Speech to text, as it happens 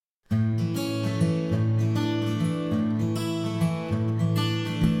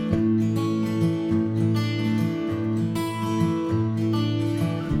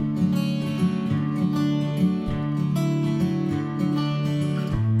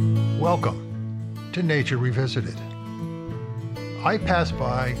Welcome to Nature Revisited. I pass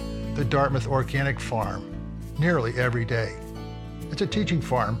by the Dartmouth Organic Farm nearly every day. It's a teaching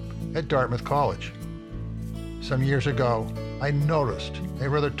farm at Dartmouth College. Some years ago, I noticed a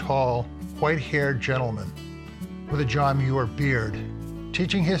rather tall, white-haired gentleman with a John Muir beard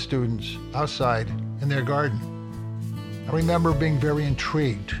teaching his students outside in their garden. I remember being very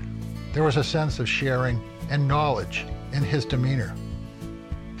intrigued. There was a sense of sharing and knowledge in his demeanor.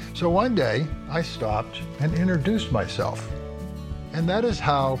 So one day, I stopped and introduced myself. And that is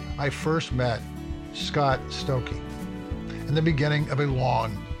how I first met Scott Stokoe, in the beginning of a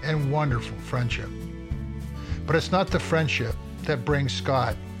long and wonderful friendship. But it's not the friendship that brings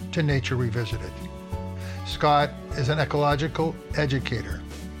Scott to Nature Revisited. Scott is an ecological educator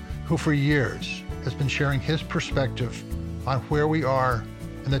who for years has been sharing his perspective on where we are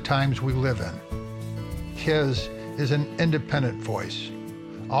and the times we live in. His is an independent voice,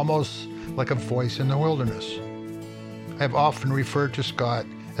 almost like a voice in the wilderness. I've often referred to Scott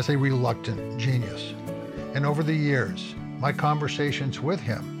as a reluctant genius. And over the years, my conversations with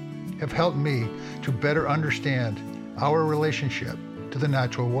him have helped me to better understand our relationship to the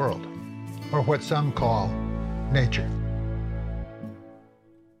natural world, or what some call nature.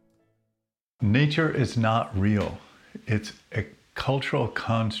 Nature is not real. It's a cultural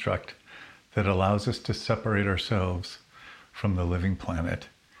construct that allows us to separate ourselves from the living planet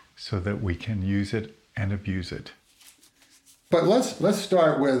so that we can use it and abuse it. But let's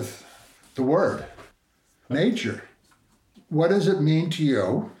start with the word, nature. What does it mean to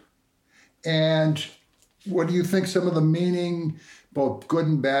you? And what do you think some of the meaning, both good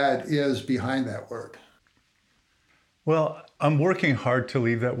and bad, is behind that word? Well, I'm working hard to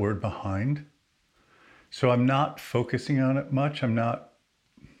leave that word behind. So I'm not focusing on it much. I'm not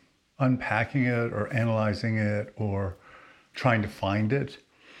unpacking it or analyzing it or trying to find it.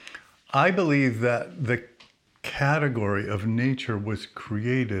 I believe that the category of nature was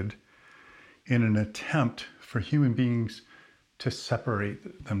created in an attempt for human beings to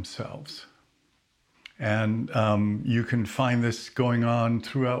separate themselves. And you can find this going on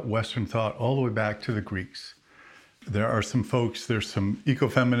throughout Western thought all the way back to the Greeks. There's some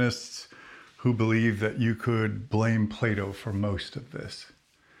ecofeminists who believe that you could blame Plato for most of this.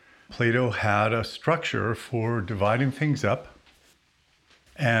 Plato had a structure for dividing things up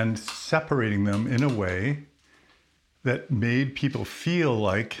and separating them in a way that made people feel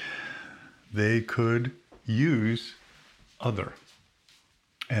like they could use other.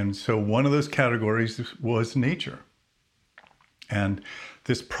 And so one of those categories was nature. And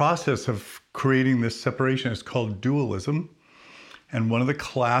this process of creating this separation is called dualism. And one of the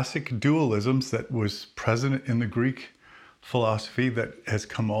classic dualisms that was present in the Greek philosophy that has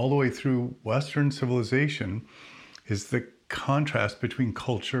come all the way through Western civilization is the contrast between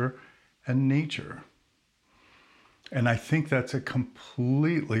culture and nature. And I think that's a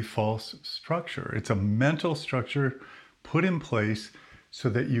completely false structure. It's a mental structure put in place so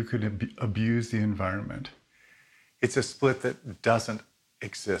that you could abuse the environment. It's a split that doesn't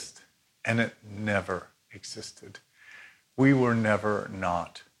exist, and it never existed. We were never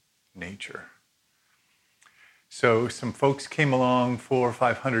not nature. So some folks came along 400 or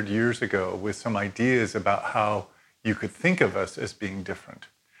 500 years ago with some ideas about how you could think of us as being different.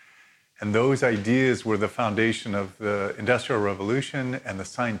 And those ideas were the foundation of the Industrial Revolution and the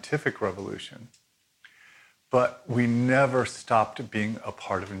Scientific Revolution. But we never stopped being a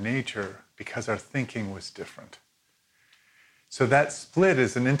part of nature because our thinking was different. So that split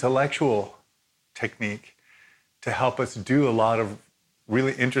is an intellectual technique to help us do a lot of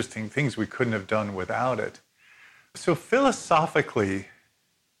really interesting things we couldn't have done without it. So philosophically,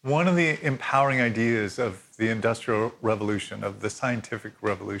 one of the empowering ideas of the Industrial Revolution, of the Scientific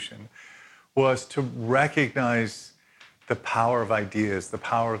Revolution, was to recognize the power of ideas, the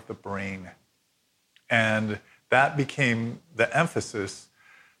power of the brain. And that became the emphasis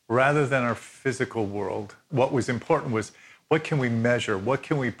rather than our physical world. What was important was, what can we measure? What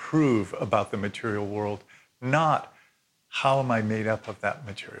can we prove about the material world? Not, how am I made up of that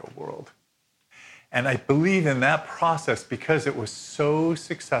material world? And I believe in that process, because it was so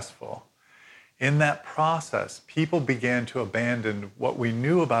successful, in that process, people began to abandon what we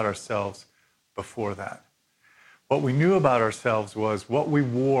knew about ourselves before that. What we knew about ourselves was what we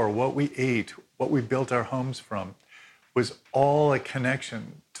wore, what we ate, what we built our homes from, was all a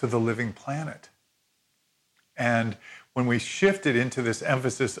connection to the living planet. And when we shifted into this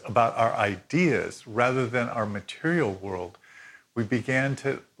emphasis about our ideas rather than our material world, we began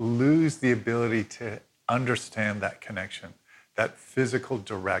to lose the ability to understand that connection, that physical,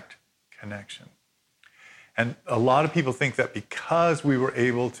 direct connection. And a lot of people think that because we were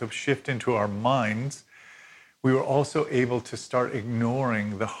able to shift into our minds, we were also able to start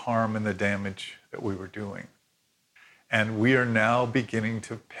ignoring the harm and the damage that we were doing. And we are now beginning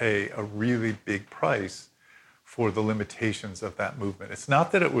to pay a really big price for the limitations of that movement. It's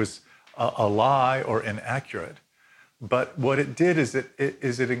not that it was a lie or inaccurate, but what it did is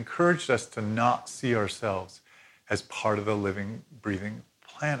it encouraged us to not see ourselves as part of the living, breathing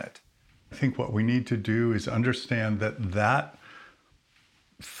planet. I think what we need to do is understand that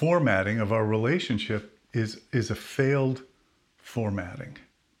formatting of our relationship is a failed formatting.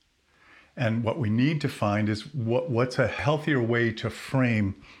 And what we need to find is what's a healthier way to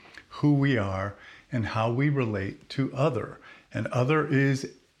frame who we are and how we relate to other. And other is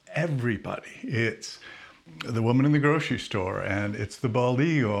everybody. It's the woman in the grocery store, and it's the bald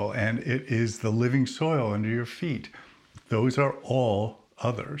eagle, and it is the living soil under your feet. Those are all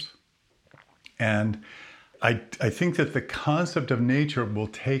others. And I think that the concept of nature will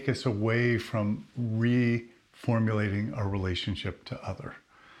take us away from reformulating our relationship to other.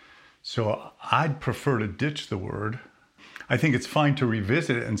 So I'd prefer to ditch the word. I think it's fine to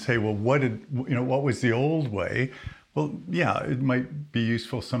revisit it and say, well, what was the old way? Well, yeah, it might be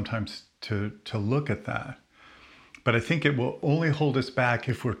useful sometimes to look at that. But I think it will only hold us back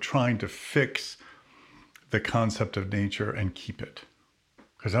if we're trying to fix the concept of nature and keep it.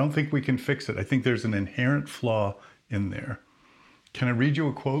 Because I don't think we can fix it. I think there's an inherent flaw in there. Can I read you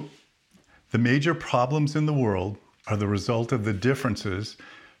a quote? "The major problems in the world are the result of the differences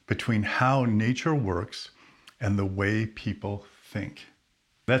between how nature works and the way people think."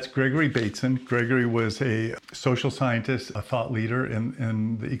 That's Gregory Bateson. Gregory was a social scientist, a thought leader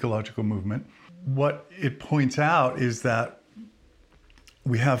in the ecological movement. What it points out is that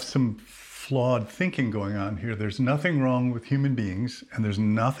we have some flawed thinking going on here. There's nothing wrong with human beings, and there's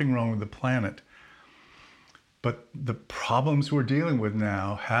nothing wrong with the planet. But the problems we're dealing with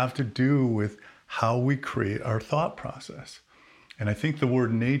now have to do with how we create our thought process. And I think the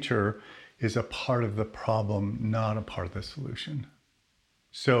word nature is a part of the problem, not a part of the solution.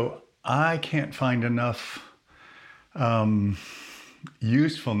 So I can't find enough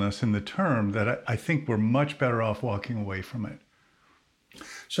usefulness in the term that I think we're much better off walking away from it.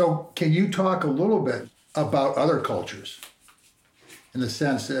 So can you talk a little bit about other cultures? In the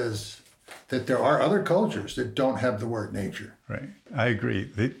sense is that there are other cultures that don't have the word nature. Right. I agree.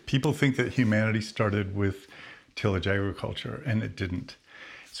 People think that humanity started with tillage agriculture, and it didn't.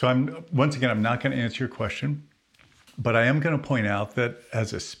 So I'm not going to answer your question, but I am going to point out that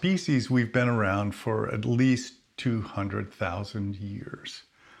as a species, we've been around for at least 200,000 years.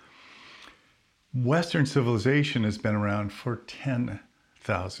 Western civilization has been around for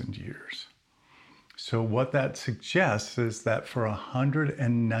 10,000 years. So what that suggests is that for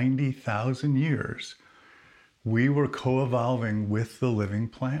 190,000 years, we were co-evolving with the living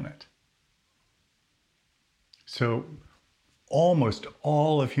planet. So almost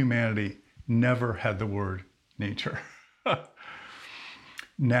all of humanity never had the word nature.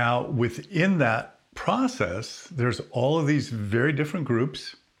 Now, within that process, there's all of these very different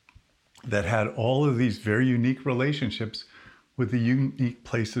groups that had all of these very unique relationships with the unique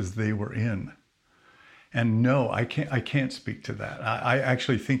places they were in. And no, I can't speak to that. I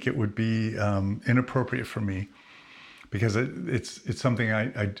actually think it would be inappropriate for me because it's something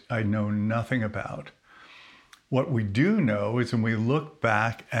I know nothing about. What we do know is when we look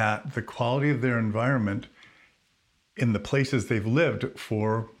back at the quality of their environment in the places they've lived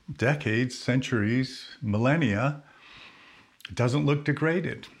for decades, centuries, millennia, it doesn't look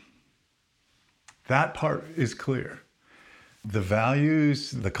degraded. That part is clear. The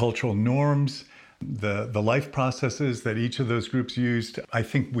values, the cultural norms, the life processes that each of those groups used, I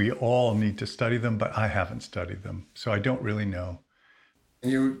think we all need to study them, but I haven't studied them, so I don't really know.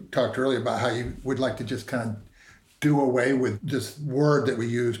 You talked earlier about how you would like to just kind of do away with this word that we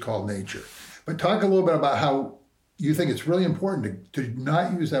use called nature. But talk a little bit about how you think it's really important to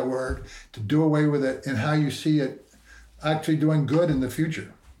not use that word, to do away with it, and how you see it actually doing good in the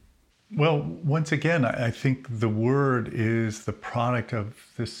future. Well, once again, I think the word is the product of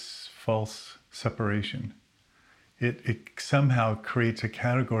this false separation. It somehow creates a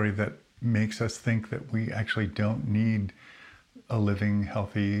category that makes us think that we actually don't need a living,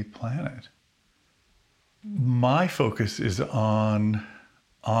 healthy planet. My focus is on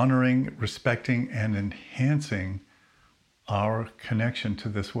honoring, respecting, and enhancing our connection to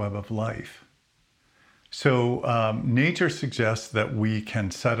this web of life. So nature suggests that we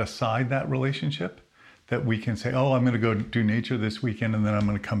can set aside that relationship, that we can say, oh, I'm going to go do nature this weekend and then I'm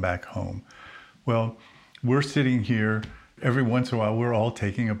going to come back home. Well, we're sitting here, every once in a while, we're all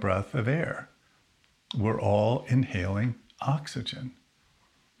taking a breath of air. we're all inhaling oxygen.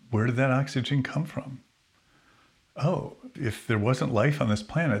 Where did that oxygen come from? Oh, if there wasn't life on this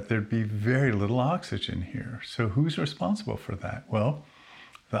planet, there'd be very little oxygen here. So who's responsible for that? Well,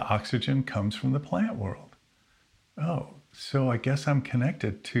 the oxygen comes from the plant world. Oh, so I guess I'm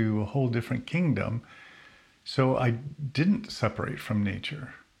connected to a whole different kingdom. So I didn't separate from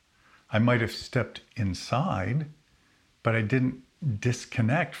nature. I might have stepped inside, but I didn't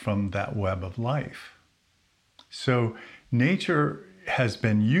disconnect from that web of life. So nature has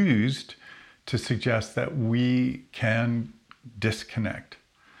been used to suggest that we can disconnect.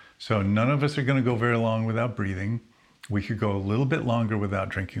 So none of us are going to go very long without breathing. We could go a little bit longer without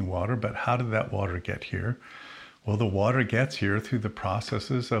drinking water, but how did that water get here? Well, the water gets here through the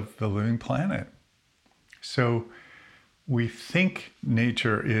processes of the living planet. So we think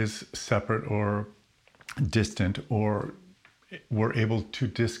nature is separate or distant, or we're able to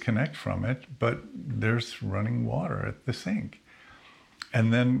disconnect from it, but there's running water at the sink.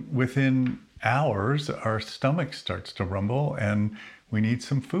 And then within hours, our stomach starts to rumble and we need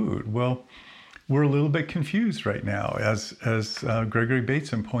some food. Well, we're a little bit confused right now, as Gregory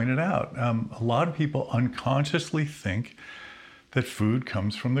Bateson pointed out. A lot of people unconsciously think that food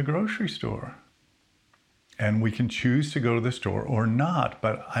comes from the grocery store. And we can choose to go to the store or not,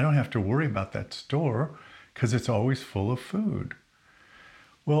 but I don't have to worry about that store because it's always full of food.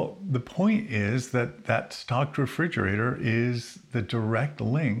 Well, the point is that that stocked refrigerator is the direct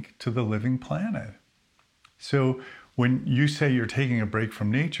link to the living planet. So when you say you're taking a break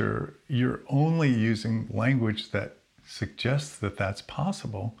from nature, you're only using language that suggests that that's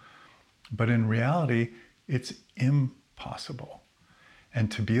possible, but in reality, it's impossible. And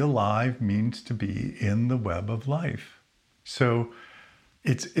to be alive means to be in the web of life. So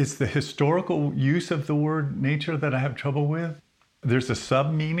it's the historical use of the word nature that I have trouble with. There's a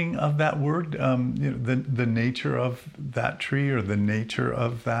sub-meaning of that word, the nature of that tree or the nature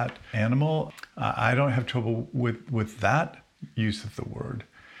of that animal. I don't have trouble with that use of the word.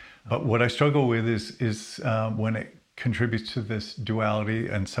 But what I struggle with is when it contributes to this duality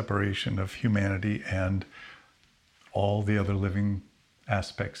and separation of humanity and all the other living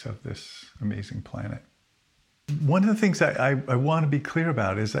aspects of this amazing planet. One of the things I want to be clear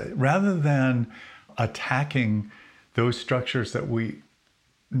about is that rather than attacking those structures that we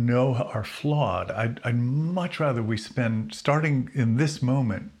know are flawed, I'd much rather we spend, starting in this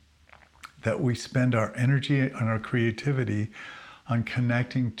moment, that we spend our energy and our creativity on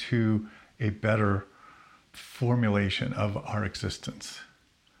connecting to a better formulation of our existence.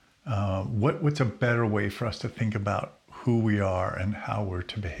 What's a better way for us to think about who we are and how we're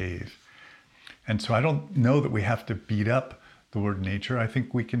to behave? And so I don't know that we have to beat up the word nature. I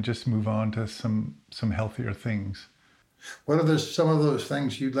think we can just move on to some healthier things. What are some of those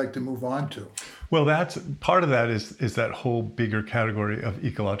things you'd like to move on to? Well, that's part of that is that whole bigger category of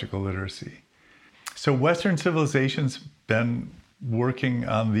ecological literacy. So Western civilization's been working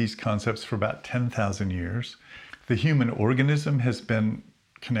on these concepts for about 10,000 years. The human organism has been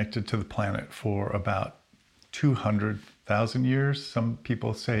connected to the planet for about 200,000 years. Some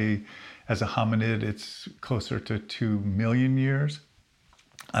people say as a hominid, it's closer to 2 million years.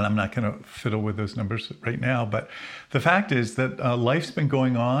 And I'm not going to fiddle with those numbers right now, but the fact is that life's been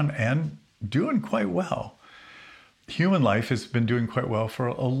going on and doing quite well. Human life has been doing quite well for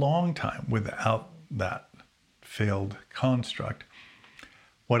a long time without that failed construct.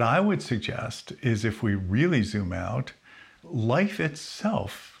 What I would suggest is if we really zoom out, life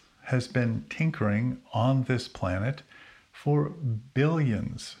itself has been tinkering on this planet for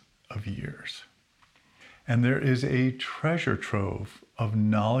billions of years. And there is a treasure trove of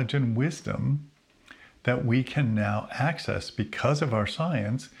knowledge and wisdom that we can now access because of our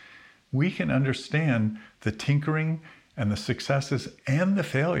science. We can understand the tinkering and the successes and the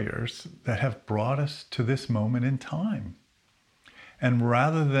failures that have brought us to this moment in time. And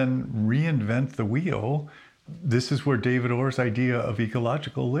rather than reinvent the wheel, this is where David Orr's idea of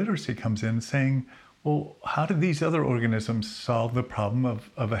ecological literacy comes in, saying, well, how did these other organisms solve the problem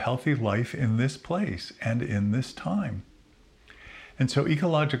of a healthy life in this place and in this time? And so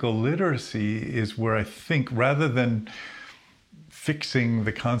ecological literacy is where I think, rather than fixing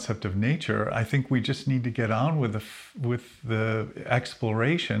the concept of nature, I think we just need to get on with the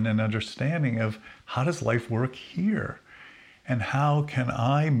exploration and understanding of how does life work here? And how can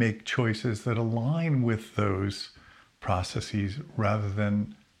I make choices that align with those processes rather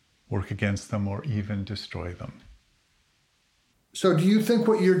than work against them or even destroy them? So do you think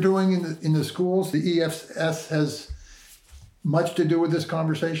what you're doing in the schools, the EFS, has much to do with this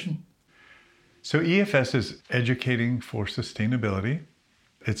conversation? So EFS is Educating for Sustainability.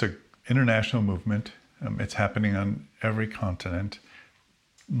 It's an international movement. It's happening on every continent.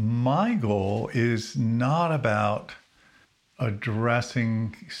 My goal is not about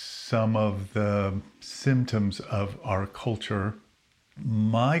addressing some of the symptoms of our culture.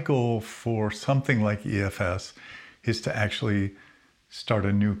 My goal for something like EFS is to actually start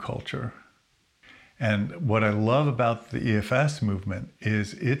a new culture. And what I love about the EFS movement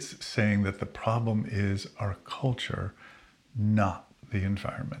is it's saying that the problem is our culture, not the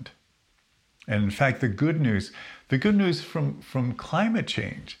environment. And in fact, the good news from climate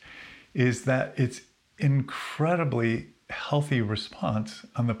change is that it's incredibly healthy response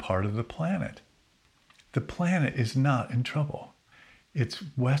on the part of the planet. The planet is not in trouble. It's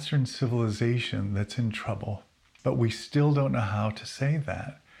Western civilization that's in trouble, but we still don't know how to say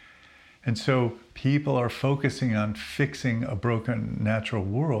that. And so people are focusing on fixing a broken natural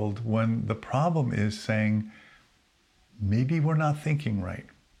world when the problem is saying, maybe we're not thinking right.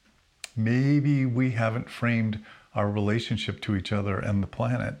 Maybe we haven't framed our relationship to each other and the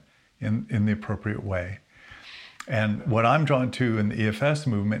planet in the appropriate way. And what I'm drawn to in the EFS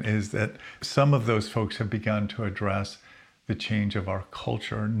movement is that some of those folks have begun to address the change of our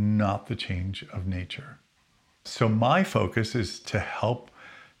culture, not the change of nature. So my focus is to help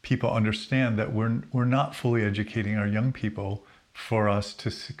people understand that we're not fully educating our young people for us to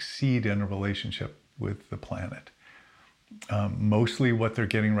succeed in a relationship with the planet. Mostly what they're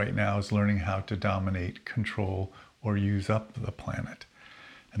getting right now is learning how to dominate, control, or use up the planet.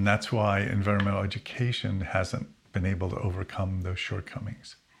 And that's why environmental education hasn't been able to overcome those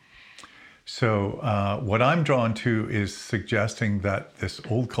shortcomings. So what I'm drawn to is suggesting that this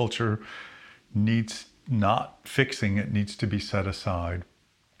old culture needs not fixing, it needs to be set aside.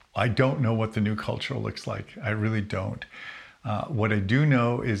 I don't know what the new culture looks like. I really don't. What I do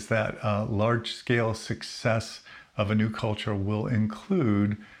know is that large-scale success of a new culture will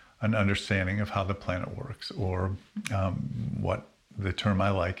include an understanding of how the planet works, or what the term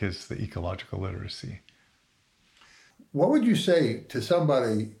I like is the ecological literacy. What would you say to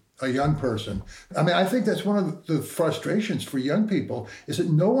somebody, a young person? I mean, I think that's one of the frustrations for young people, is that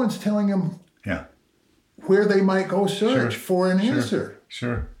no one's telling them where they might go search for an answer.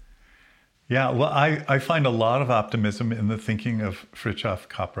 Sure. Yeah, well, I find a lot of optimism in the thinking of Fritjof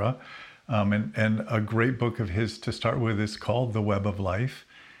Capra. And a great book of his to start with is called The Web of Life.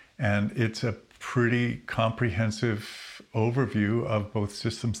 And it's a pretty comprehensive overview of both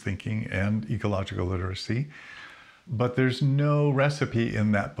systems thinking and ecological literacy. But there's no recipe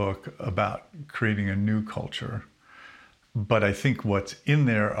in that book about creating a new culture. But I think what's in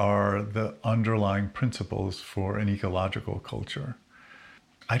there are the underlying principles for an ecological culture.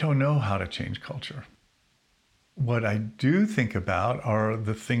 I don't know how to change culture. What I do think about are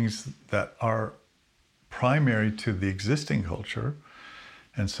the things that are primary to the existing culture.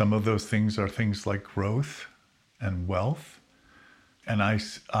 And some of those things are things like growth and wealth. And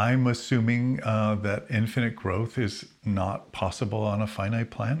I'm assuming that infinite growth is not possible on a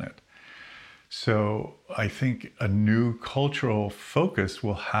finite planet. So I think a new cultural focus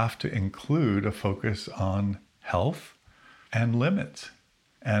will have to include a focus on health and limits.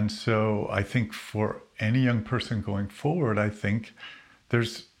 And so I think for any young person going forward, I think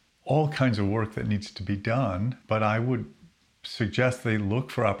there's all kinds of work that needs to be done, but I would suggest they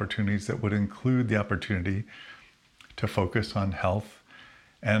look for opportunities that would include the opportunity to focus on health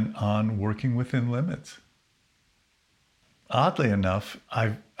and on working within limits. Oddly enough,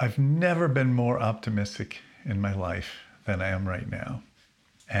 I've never been more optimistic in my life than I am right now.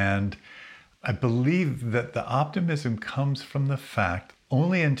 And I believe that the optimism comes from the fact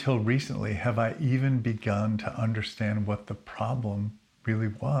only until recently have I even begun to understand what the problem really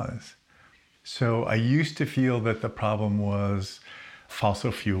was. So I used to feel that the problem was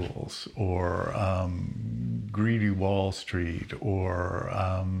fossil fuels or greedy Wall Street or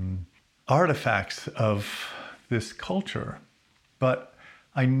artifacts of this culture. But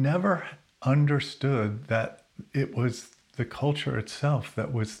I never understood that it was the culture itself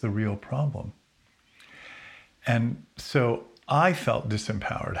that was the real problem. And so I felt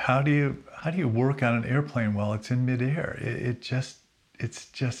disempowered. How do you work on an airplane while it's in midair? It's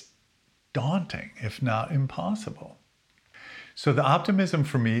just daunting, if not impossible. So the optimism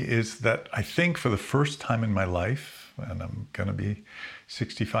for me is that I think for the first time in my life, and I'm going to be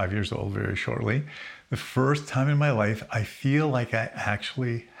 65 years old very shortly, the first time in my life, I feel like I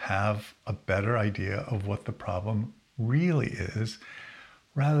actually have a better idea of what the problem really is,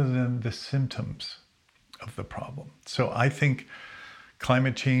 rather than the symptoms of the problem. So I think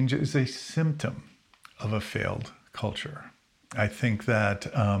climate change is a symptom of a failed culture. I think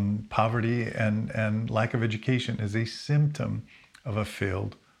that poverty and lack of education is a symptom of a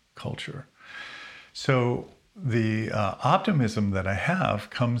failed culture. So the optimism that I have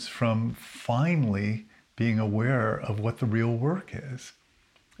comes from finally being aware of what the real work is.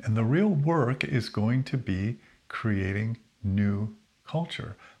 And the real work is going to be creating new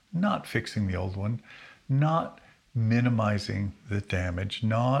culture, not fixing the old one, not minimizing the damage,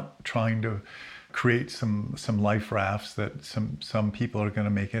 not trying to create some life rafts that some people are going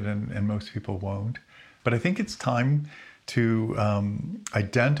to make it and most people won't. But I think it's time to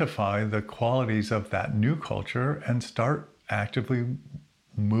identify the qualities of that new culture and start actively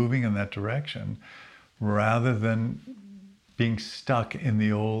moving in that direction rather than being stuck in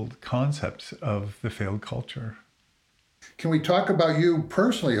the old concepts of the failed culture. Can we talk about you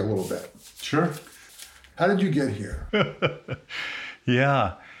personally a little bit? Sure. How did you get here?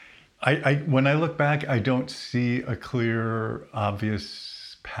 Yeah. I when I look back, I don't see a clear,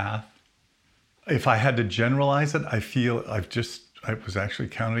 obvious path. If I had to generalize it, I feel I was actually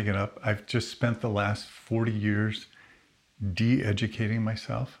counting it up. I've just spent the last 40 years de-educating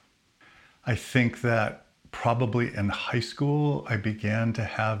myself. I think that probably in high school, I began to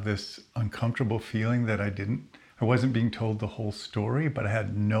have this uncomfortable feeling that I wasn't being told the whole story, but I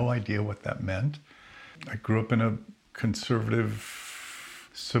had no idea what that meant. I grew up in a conservative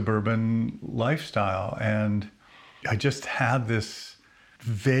suburban lifestyle, and I just had this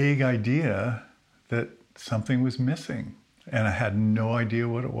vague idea that something was missing, and I had no idea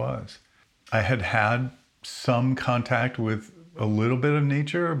what it was. I had some contact with a little bit of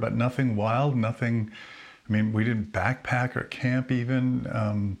nature, but nothing wild, nothing. I mean, we didn't backpack or camp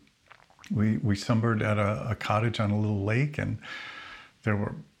even. We slumbered at a cottage on a little lake, and there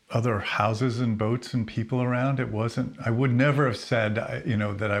were other houses and boats and people around. I would never have said,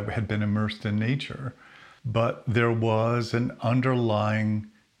 that I had been immersed in nature, but there was an underlying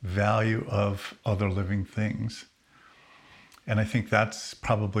value of other living things. And I think that's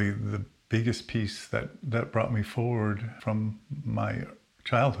probably the biggest piece that brought me forward from my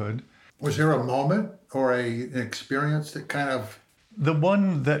childhood. Was there a moment or an experience that kind of... The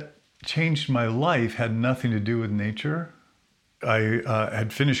one that changed my life had nothing to do with nature. I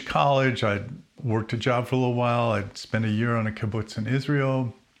had finished college. I'd worked a job for a little while. I'd spent a year on a kibbutz in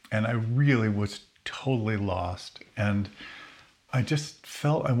Israel, and I really was totally lost. And I just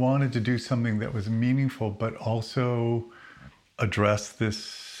felt I wanted to do something that was meaningful, but also address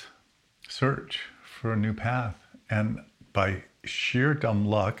this search for a new path. And by sheer dumb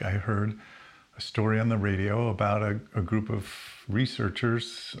luck, I heard a story on the radio about a group of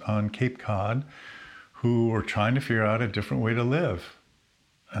researchers on Cape Cod who were trying to figure out a different way to live.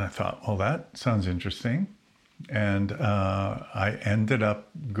 And I thought, well, that sounds interesting. And I ended up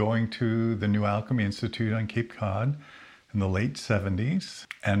going to the New Alchemy Institute on Cape Cod in the late 70s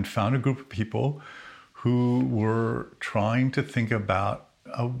and found a group of people who were trying to think about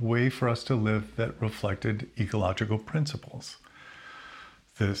a way for us to live that reflected ecological principles.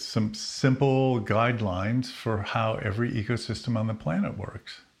 There's some simple guidelines for how every ecosystem on the planet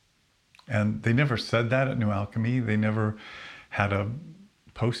works. And they never said that at New Alchemy. They never had a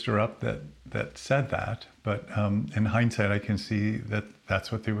poster up that said that. But in hindsight, I can see that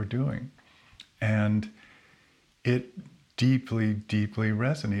that's what they were doing. And it deeply, deeply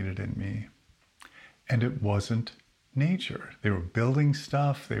resonated in me. And it wasn't nature. They were building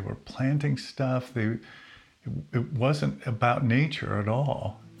stuff. They were planting stuff. It wasn't about nature at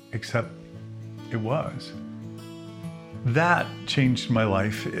all, except it was. That changed my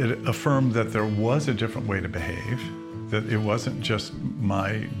life. It affirmed that there was a different way to behave, that it wasn't just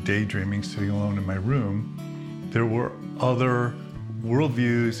my daydreaming sitting alone in my room. There were other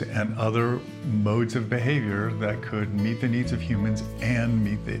worldviews and other modes of behavior that could meet the needs of humans and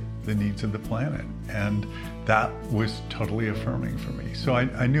meet the needs of the planet. And that was totally affirming for me. So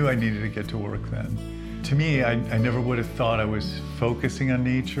I knew I needed to get to work then. To me, I never would have thought I was focusing on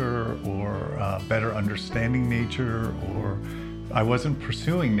nature or better understanding nature, or I wasn't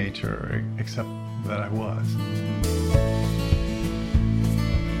pursuing nature, except that I was.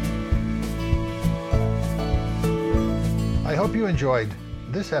 I hope you enjoyed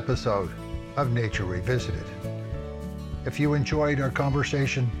this episode of Nature Revisited. If you enjoyed our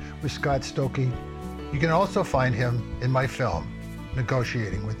conversation with Scott Stokoe, you can also find him in my film,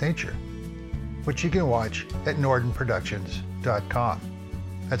 Negotiating with Nature, which you can watch at NordenProductions.com.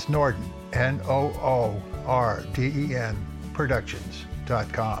 That's Norden, Noorden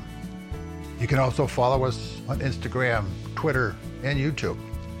Productions.com. You can also follow us on Instagram, Twitter, and YouTube.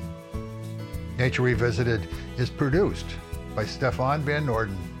 Nature Revisited is produced by Stefan Van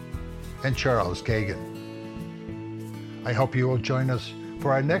Norden and Charles Kagan. I hope you will join us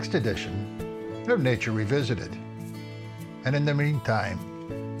for our next edition of Nature Revisited. And in the meantime,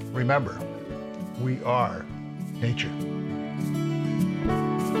 remember, We are nature.